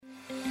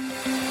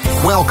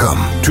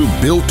Welcome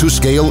to Built to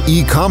Scale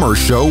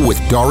e-commerce show with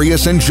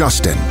Darius and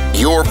Justin,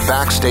 your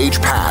backstage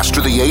pass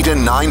to the 8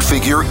 and 9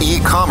 figure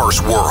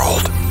e-commerce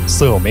world.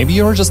 So maybe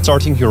you're just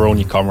starting your own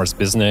e-commerce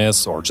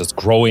business or just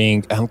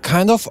growing and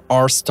kind of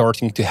are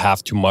starting to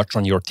have too much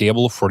on your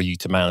table for you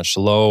to manage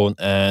alone.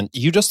 And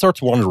you just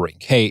start wondering,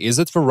 hey, is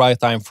it the right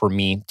time for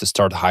me to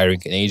start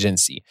hiring an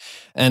agency?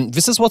 And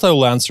this is what I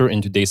will answer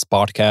in today's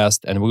podcast.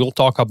 And we will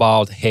talk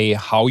about, hey,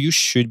 how you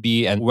should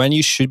be and when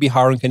you should be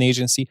hiring an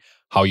agency,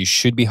 how you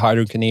should be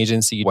hiring an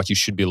agency, what you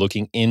should be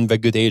looking in the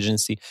good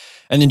agency,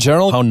 and in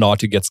general, how not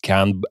to get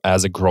scammed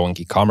as a growing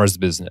e-commerce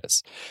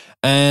business.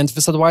 And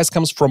this advice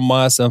comes from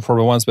us, and for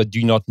the ones that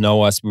do not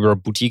know us, we're a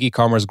boutique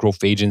e-commerce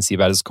growth agency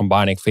that is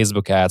combining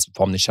Facebook ads with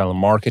omnichannel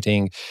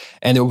marketing,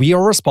 and we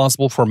are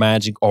responsible for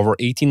managing over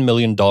 $18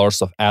 million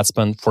of ad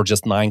spend for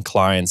just 9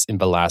 clients in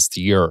the last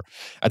year.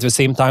 At the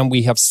same time,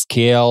 we have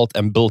scaled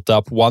and built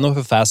up one of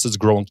the fastest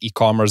growing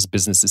e-commerce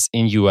businesses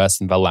in US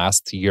in the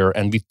last year,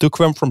 and we took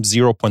them from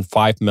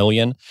 0.5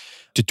 million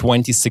to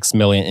 26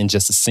 million in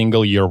just a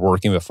single year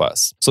working with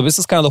us. So this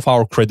is kind of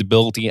our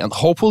credibility, and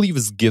hopefully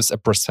this gives a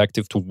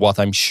perspective to what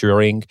I'm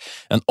sharing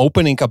and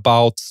opening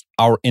about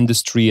our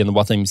industry and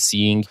what I'm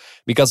seeing.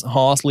 Because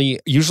honestly,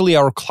 usually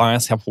our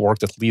clients have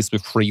worked at least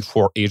with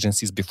 3-4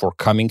 agencies before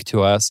coming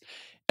to us,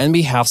 and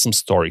we have some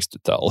stories to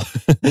tell.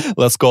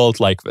 Let's call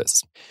it like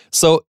this.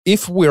 So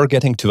if we're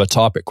getting to the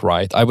topic,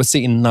 right, I would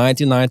say in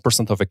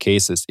 99% of the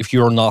cases, if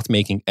you're not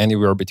making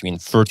anywhere between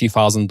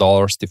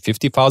 $30,000 to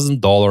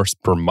 $50,000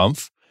 per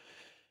month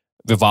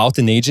without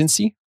an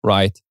agency,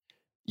 right,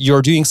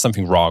 you're doing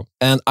something wrong.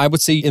 And I would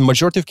say in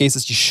majority of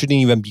cases, you shouldn't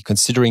even be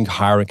considering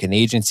hiring an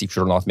agency if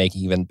you're not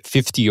making even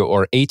 50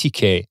 or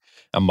 80K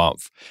a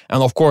month.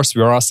 And of course,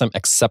 there are some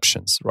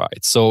exceptions, right?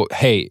 So,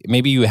 hey,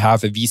 maybe you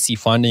have a VC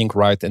funding,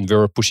 right? And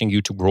they're pushing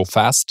you to grow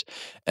fast.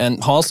 And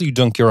honestly, you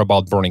don't care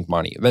about burning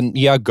money. Then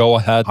yeah, go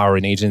ahead, hire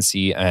an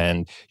agency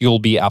and you'll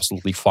be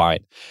absolutely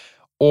fine.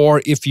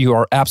 Or if you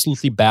are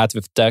absolutely bad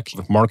with tech,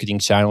 with marketing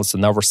channels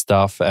and other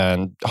stuff,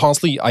 and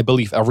honestly, I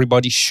believe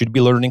everybody should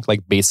be learning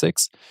like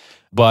basics.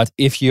 But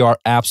if you are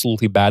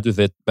absolutely bad with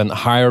it, then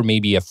hire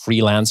maybe a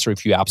freelancer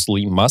if you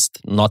absolutely must,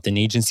 not an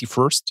agency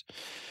first.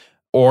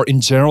 Or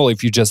in general,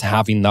 if you just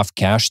have enough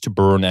cash to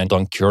burn and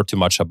don't care too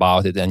much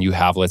about it, and you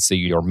have, let's say,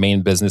 your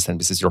main business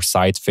and this is your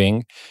side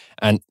thing,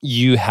 and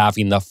you have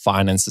enough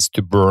finances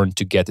to burn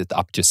to get it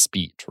up to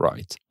speed,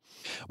 right?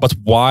 But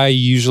why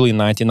usually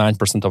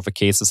 99% of the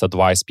cases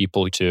advise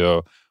people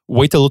to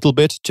wait a little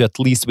bit to at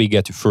least we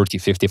get to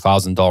 $30,000,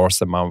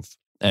 $50,000 a month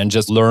and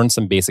just learn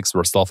some basics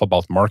yourself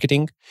about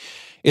marketing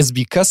is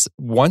because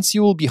once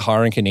you will be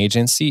hiring an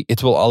agency,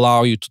 it will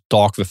allow you to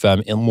talk with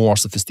them in a more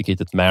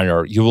sophisticated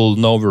manner. You will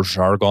know their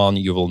jargon.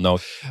 You will know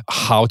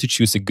how to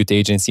choose a good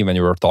agency when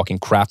you're talking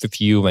crap with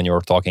you, when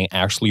you're talking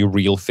actually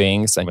real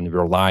things, and when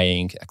you're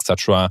lying,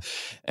 etc.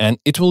 And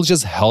it will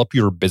just help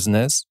your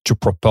business to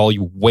propel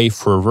you way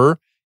further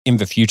in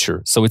the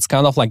future. So it's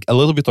kind of like a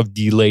little bit of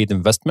delayed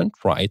investment,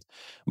 right?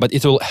 But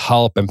it will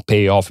help and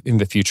pay off in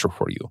the future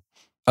for you.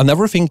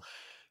 Another thing,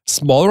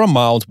 smaller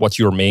amount what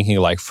you're making,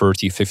 like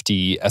 30,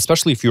 50,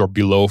 especially if you're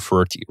below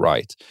 30,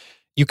 right?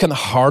 You can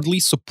hardly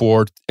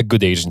support a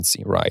good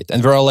agency, right?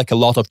 And there are like a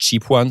lot of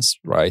cheap ones,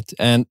 right?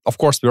 And of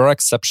course, there are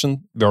exceptions.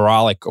 There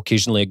are like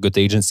occasionally a good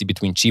agency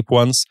between cheap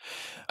ones,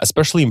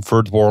 especially in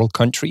third world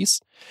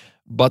countries.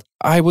 But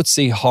I would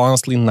say,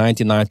 honestly,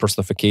 99%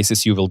 of the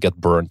cases you will get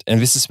burned.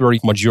 And this is where the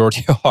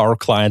majority of our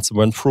clients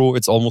went through.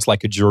 It's almost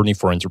like a journey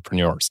for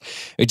entrepreneurs.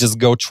 They just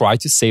go try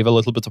to save a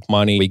little bit of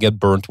money. We get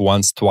burned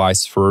once,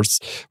 twice,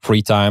 first,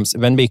 3 times.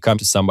 Then they come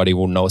to somebody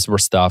who knows their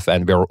stuff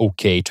and they're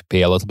okay to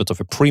pay a little bit of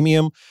a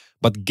premium,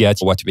 but get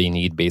what they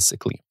need,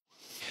 basically.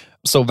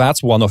 So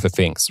that's one of the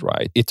things,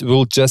 right? It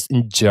will just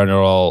in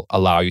general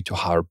allow you to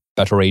hire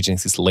better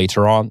agencies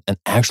later on and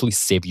actually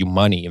save you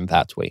money in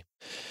that way.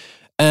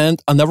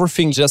 And another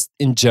thing, just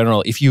in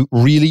general, if you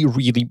really,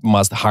 really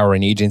must hire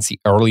an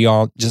agency early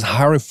on, just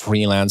hire a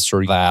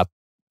freelancer that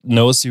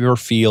knows your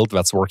field,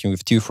 that's working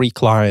with 2-3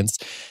 clients,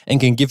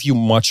 and can give you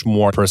much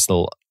more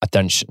personal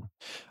attention.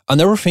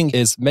 Another thing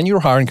is when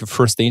you're hiring a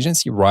first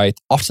agency, right?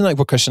 Often a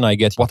question I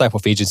get, what type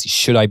of agency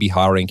should I be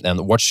hiring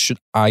and what should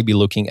I be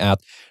looking at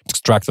to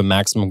extract the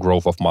maximum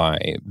growth of my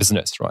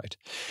business, right?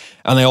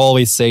 And I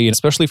always say,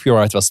 especially if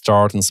you're at a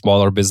start in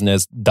smaller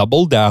business,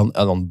 double down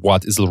on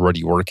what is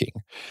already working.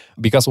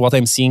 Because what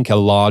I'm seeing a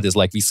lot is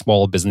like these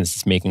small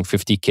businesses making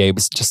 50K,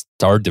 but just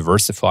start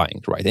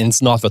diversifying, right? And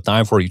it's not the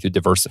time for you to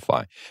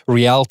diversify.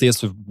 Reality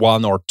is with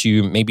 1 or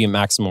 2, maybe a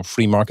maximum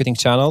 3 marketing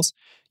channels,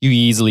 you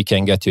easily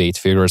can get to 8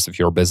 figures of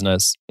your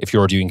business if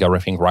you're doing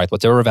everything right.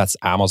 Whatever that's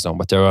Amazon,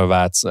 whatever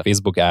that's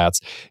Facebook ads,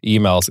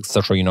 emails,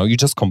 etc. You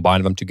just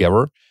combine them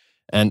together,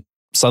 and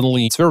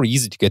suddenly it's very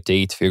easy to get to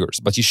 8 figures.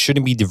 But you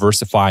shouldn't be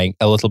diversifying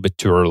a little bit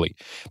too early,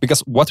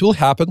 because what will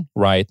happen,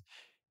 right?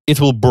 it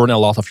will burn a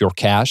lot of your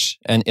cash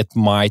and it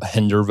might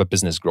hinder the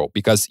business growth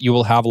because you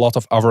will have a lot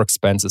of other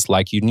expenses,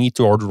 like you need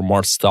to order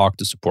more stock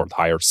to support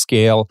higher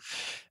scale.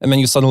 And then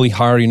you suddenly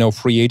hire,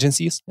 3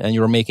 agencies and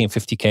you're making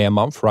 $50K a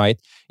month, right?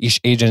 Each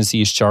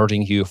agency is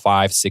charging you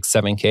 5, 6,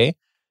 7K.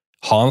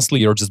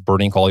 Honestly, you're just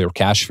burning all your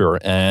cash here.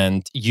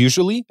 And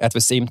usually at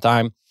the same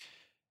time,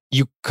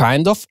 you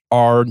kind of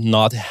are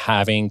not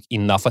having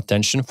enough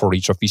attention for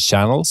each of these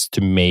channels to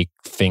make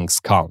things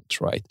count,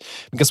 right?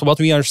 Because what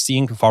we are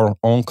seeing with our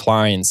own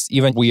clients,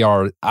 even we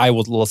are,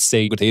 let's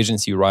say, good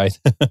agency, right?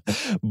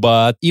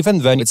 But even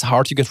then, it's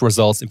hard to get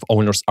results if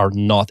owners are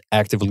not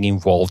actively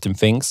involved in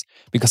things,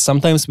 because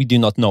sometimes we do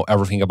not know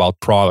everything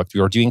about product.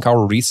 We are doing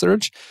our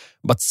research,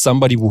 but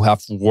somebody who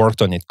have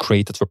worked on it,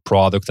 created the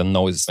product and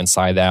knows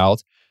inside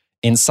out,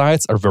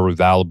 insights are very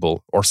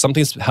valuable. Or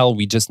sometimes,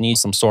 we just need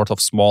some sort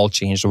of small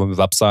change on the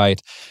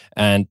website.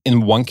 And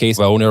in one case,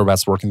 the owner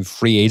that's working with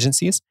 3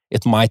 agencies,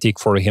 it might take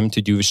for him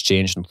to do this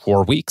change in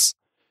 4 weeks.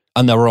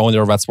 Another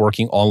owner that's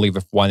working only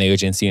with 1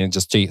 agency and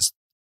just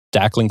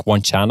tackling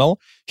 1 channel,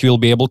 he will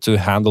be able to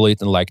handle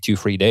it in like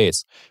 2-3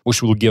 days,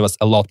 which will give us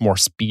a lot more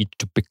speed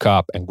to pick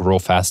up and grow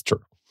faster.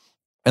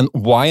 And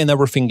why and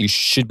everything you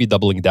should be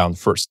doubling down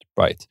first,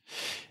 right?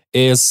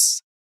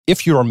 Is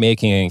if you're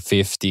making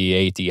 50,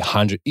 80,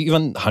 100,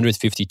 even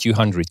 150,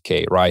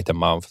 200K, right, a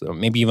month,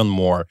 maybe even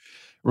more,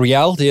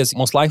 reality is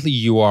most likely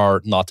you are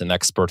not an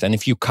expert. And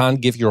if you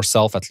can't give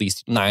yourself at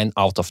least 9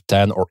 out of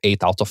 10 or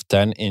 8 out of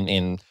 10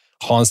 in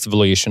honest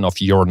evaluation of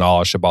your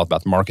knowledge about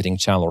that marketing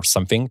channel or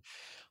something,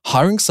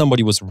 hiring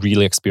somebody who's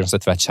really experienced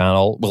at that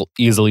channel will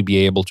easily be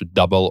able to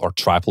double or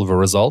triple the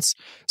results.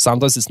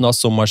 Sometimes it's not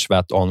so much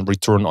that on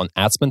return on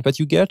ad spend that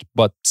you get,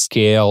 but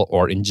scale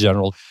or in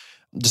general,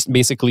 just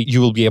basically, you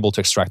will be able to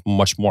extract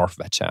much more of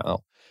that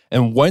channel.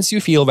 And once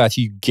you feel that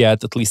you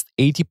get at least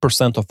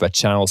 80% of that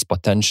channel's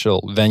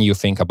potential, then you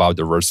think about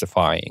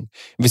diversifying.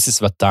 This is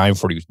the time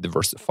for you to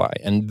diversify.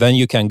 And then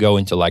you can go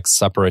into like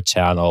separate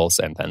channels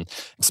and then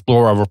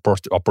explore other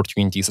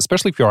opportunities,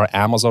 especially if you're on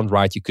Amazon,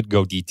 right? You could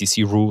go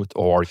DTC route,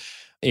 or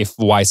if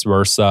vice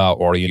versa,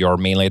 or you're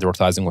mainly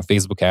advertising with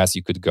Facebook ads,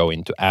 you could go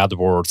into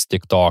AdWords,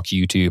 TikTok,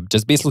 YouTube,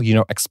 just basically,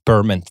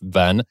 experiment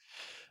then.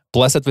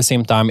 Plus, at the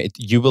same time,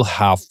 you will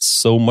have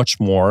so much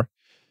more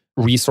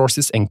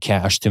resources and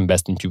cash to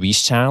invest into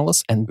these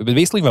channels. And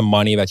basically, the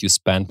money that you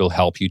spend will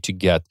help you to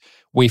get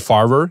way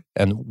farther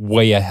and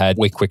way ahead,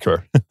 way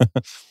quicker.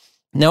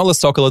 Now,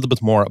 let's talk a little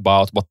bit more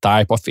about what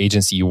type of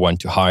agency you want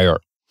to hire.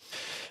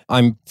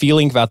 I'm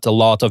feeling that a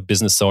lot of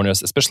business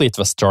owners, especially at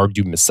the start,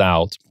 do miss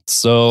out.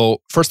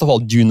 So first of all,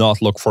 do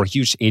not look for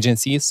huge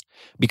agencies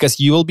because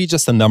you will be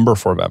just a number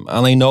for them.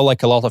 And I know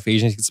like a lot of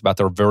agencies that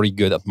are very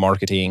good at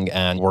marketing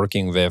and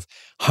working with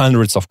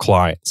hundreds of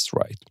clients,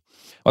 right?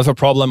 But the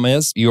problem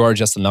is you are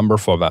just a number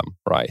for them,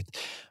 right?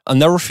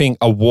 Another thing,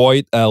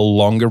 avoid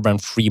longer than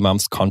 3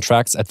 months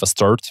contracts at the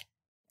start,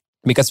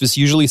 because this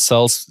usually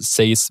says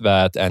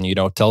that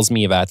and tells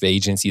me that the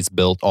agency is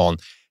built on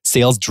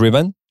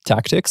sales-driven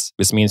tactics.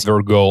 This means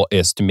their goal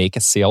is to make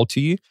a sale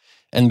to you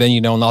and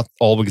then, not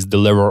always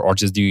deliver or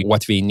just do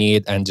what they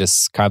need and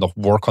just kind of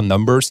work on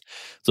numbers.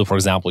 So for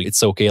example,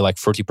 it's okay, like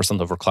 30%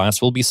 of our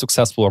clients will be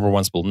successful, other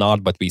ones will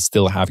not, but we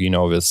still have,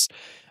 this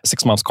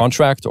 6 months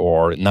contract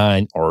or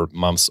 9 or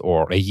months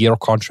or a year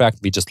contract.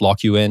 We just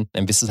lock you in.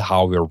 And this is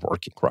how we're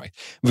working, right?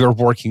 We're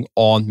working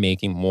on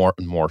making more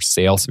and more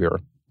sales here.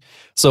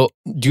 So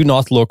do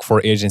not look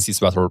for agencies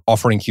that are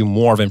offering you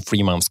more than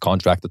 3 months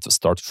contract at the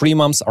start. 3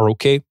 months are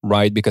okay,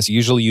 right? Because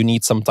usually you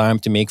need some time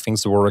to make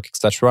things work,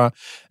 etc.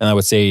 And I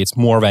would say it's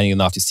more than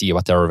enough to see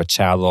whether the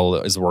channel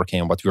is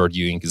working and what we are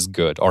doing is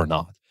good or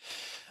not.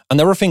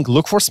 Another thing,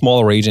 look for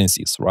smaller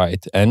agencies,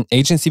 right? An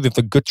agency with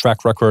a good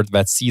track record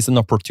that sees an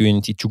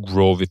opportunity to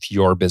grow with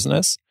your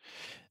business.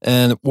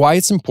 And why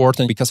it's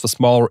important, because for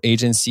smaller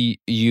agency,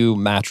 you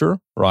matter,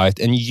 right?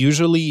 And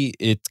usually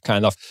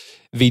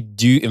they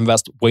do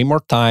invest way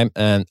more time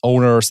and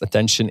owners'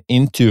 attention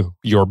into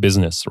your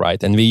business,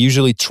 right? And they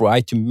usually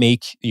try to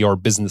make your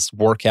business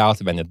work out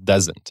when it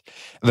doesn't.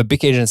 The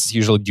big agencies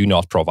usually do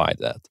not provide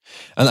that.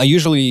 And I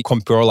usually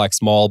compare like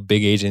small,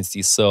 big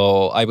agencies.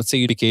 So I would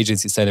say big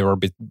agencies that are a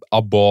bit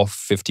above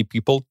 50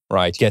 people,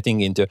 right?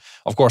 Getting into,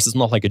 of course, it's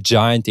not like a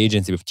giant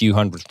agency with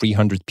 200,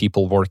 300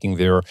 people working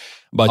there.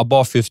 But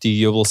above 50,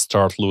 you will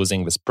start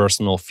losing this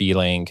personal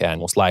feeling. And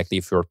most likely,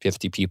 if you're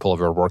 50 people,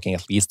 you're working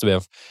at least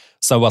with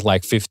somewhat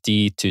like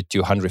 50 to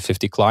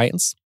 250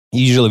 clients.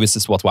 Usually, this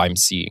is what I'm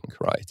seeing,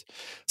 right?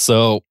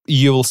 So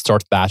you will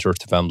start batter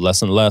to them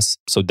less and less.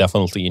 So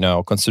definitely,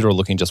 consider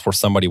looking just for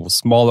somebody who's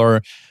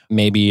smaller,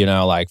 maybe,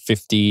 like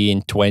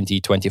 15,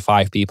 20,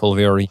 25 people,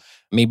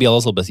 maybe a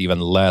little bit even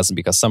less,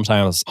 because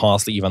sometimes,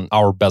 honestly, even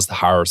our best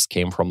hires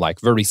came from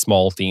like very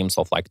small teams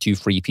of like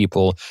 2-3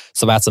 people.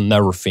 So that's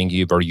another thing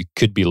where you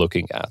could be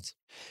looking at.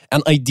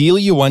 And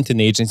ideally, you want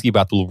an agency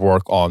that will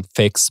work on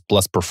fixed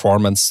plus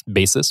performance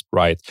basis,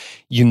 right?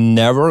 You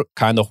never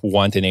kind of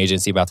want an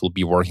agency that will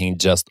be working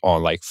just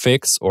on like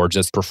fixed or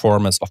just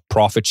performance of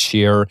profit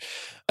share.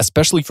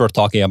 especially if you're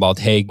talking about,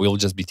 hey, we'll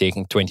just be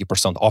taking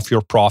 20% off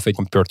your profit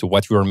compared to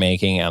what you're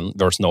making and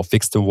there's no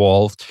fixed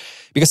involved.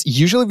 Because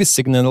usually this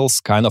signals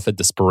kind of a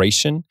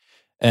desperation.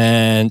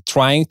 And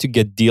trying to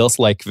get deals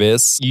like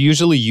this,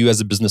 usually you as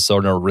a business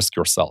owner risk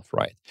yourself,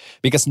 right?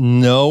 Because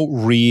no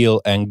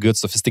real and good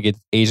sophisticated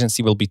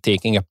agency will be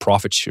taking a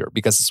profit share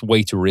because it's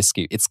way too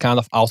risky. It's kind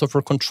of out of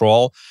your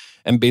control.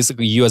 And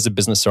basically you as a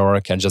business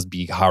owner can just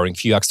be hiring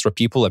a few extra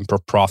people and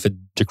profit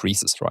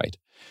decreases, right?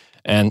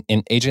 And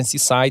in agency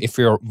side, if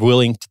you're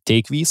willing to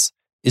take these,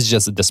 it's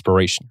just a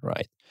desperation,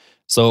 right?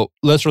 So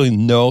literally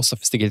no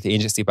sophisticated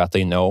agency that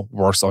they know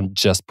works on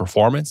just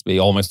performance. They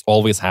almost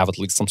always have at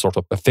least some sort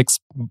of a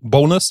fixed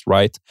bonus,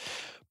 right?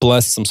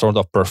 Plus some sort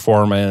of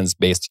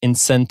performance-based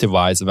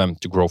incentivize them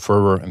to grow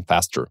further and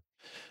faster.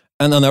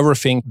 And another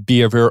thing,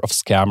 be aware of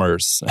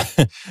scammers.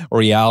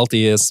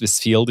 Reality is this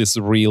field is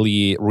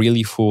really,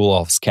 really full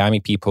of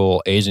scammy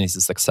people,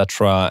 agencies,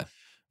 etc.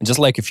 Just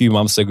like a few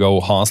months ago,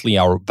 honestly,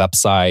 our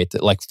website,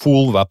 like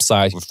full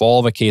website with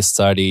all the case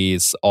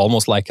studies,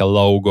 almost like a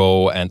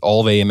logo and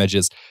all the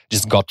images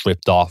just got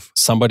ripped off.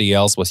 Somebody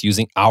else was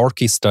using our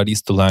case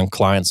studies to land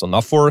clients on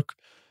Upwork.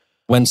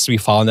 Once we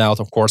found out,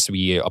 of course,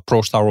 we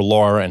approached our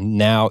lawyer and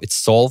now it's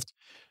solved.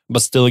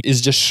 But still, it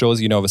just shows,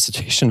 the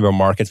situation where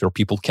market where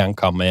people can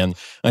come in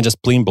and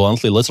just plain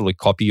bluntly, literally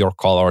copy your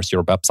colors,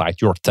 your website,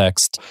 your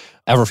text,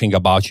 everything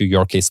about you,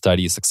 your case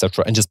studies,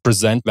 etc., and just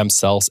present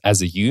themselves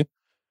as a you.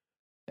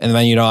 And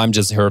then, I'm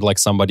just heard like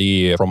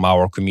somebody from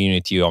our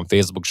community on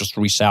Facebook just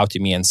reached out to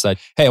me and said,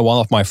 hey, one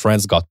of my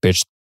friends got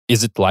pitched.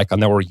 Is it like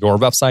another your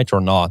website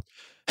or not?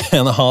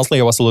 And honestly,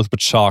 I was a little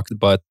bit shocked,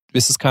 but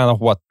this is kind of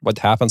what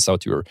happens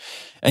out here.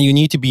 And you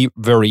need to be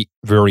very,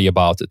 very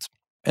about it.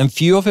 And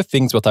few of the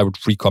things that I would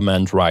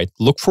recommend, right?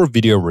 Look for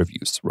video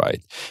reviews,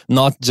 right?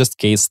 Not just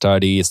case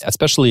studies,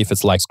 especially if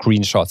it's like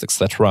screenshots,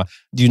 etc.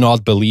 Do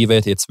not believe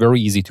it. It's very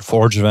easy to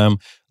forge them.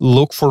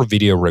 Look for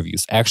video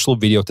reviews, actual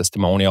video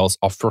testimonials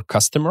of your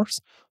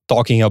customers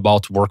talking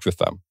about work with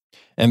them.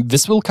 And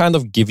this will kind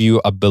of give you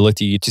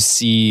ability to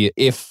see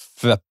if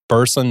the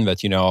person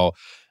that,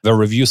 the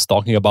reviews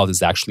talking about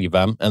is actually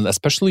them. And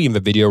especially in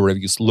the video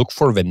reviews, look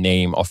for the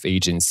name of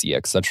agency,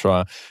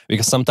 etc.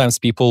 Because sometimes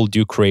people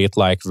do create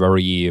like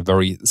very,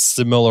 very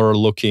similar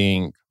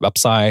looking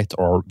website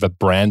or the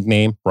brand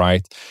name,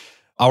 right?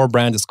 Our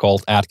brand is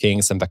called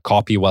AdKings and the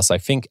copy was, I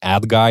think,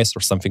 Ad Guys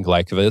or something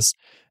like this.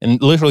 And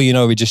literally,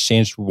 we just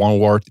changed one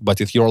word. But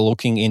if you're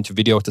looking into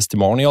video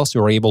testimonials,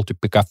 you're able to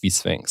pick up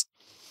these things.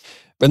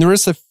 When there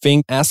is a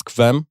thing, ask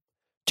them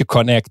to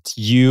connect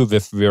you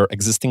with their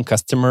existing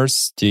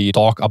customers to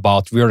talk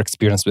about their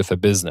experience with a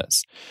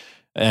business.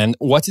 And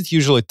what it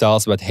usually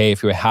tells that, hey,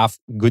 if you have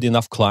good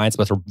enough clients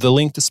that are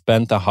willing to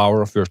spend an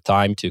hour of your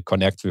time to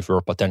connect with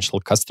your potential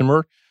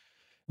customer,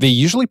 they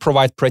usually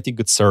provide pretty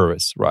good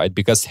service, right?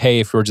 Because, hey,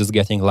 if you're just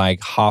getting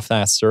like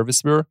half-assed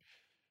service there,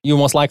 you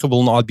most likely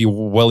will not be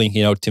willing,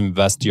 to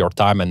invest your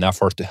time and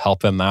effort to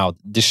help them out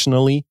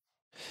additionally.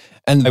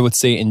 And I would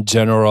say in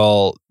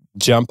general,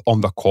 jump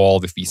on the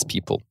call with these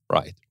people,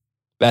 right?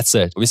 That's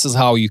it. This is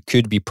how you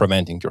could be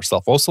preventing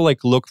yourself. Also,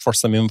 look for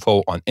some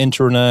info on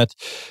internet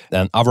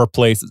and other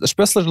places.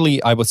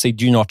 Especially, I would say,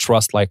 do not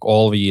trust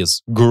all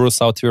these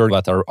gurus out there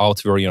that are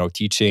out there,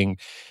 teaching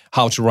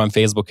how to run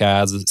Facebook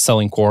ads,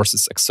 selling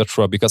courses,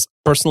 etc. Because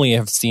personally,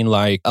 I've seen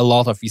a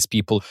lot of these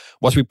people,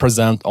 what we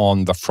present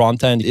on the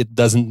front end, it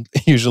doesn't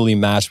usually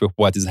match with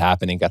what is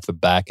happening at the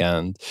back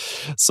end.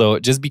 So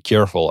just be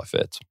careful of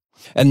it.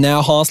 And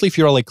now, honestly, if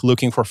you're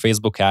looking for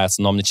Facebook ads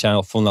and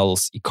omnichannel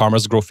funnels,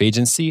 e-commerce growth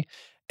agency,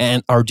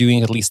 and are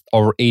doing at least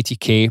over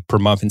 80K per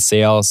month in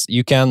sales,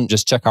 you can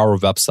just check our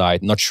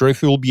website. Not sure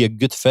if it will be a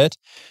good fit,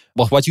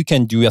 but what you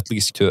can do at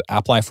least to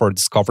apply for a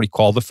discovery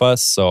call with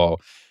us. So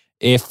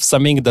if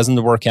something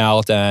doesn't work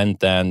out and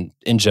then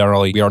in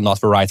general we are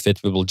not the right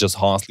fit, we will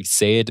just honestly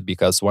say it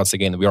because once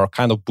again, we are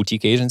kind of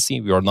boutique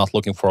agency. We are not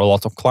looking for a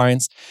lot of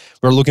clients.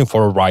 We're looking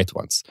for the right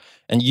ones.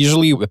 And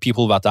usually the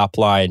people that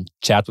apply and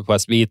chat with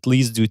us, we at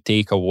least do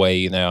take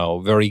away,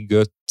 very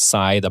good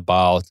side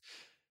about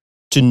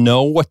to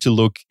know what to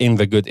look in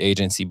the good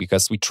agency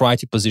because we try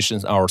to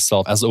position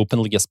ourselves as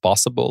openly as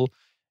possible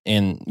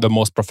in the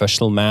most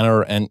professional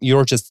manner. And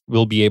you just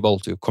will be able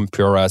to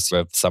compare us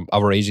with some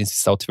other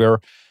agencies out there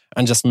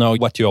and just know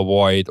what to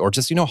avoid or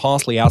just,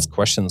 honestly ask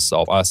questions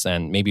of us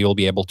and maybe you'll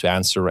be able to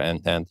answer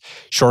and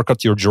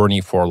shortcut your journey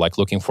for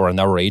looking for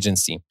another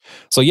agency.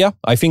 So yeah,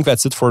 I think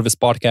that's it for this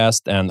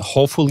podcast and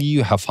hopefully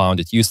you have found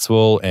it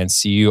useful and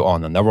see you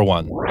on another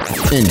one.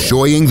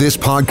 Enjoying this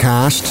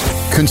podcast?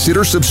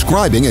 Consider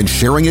subscribing and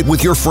sharing it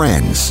with your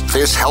friends.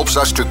 This helps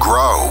us to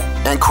grow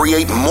and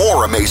create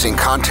more amazing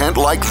content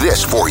like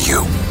this for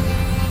you.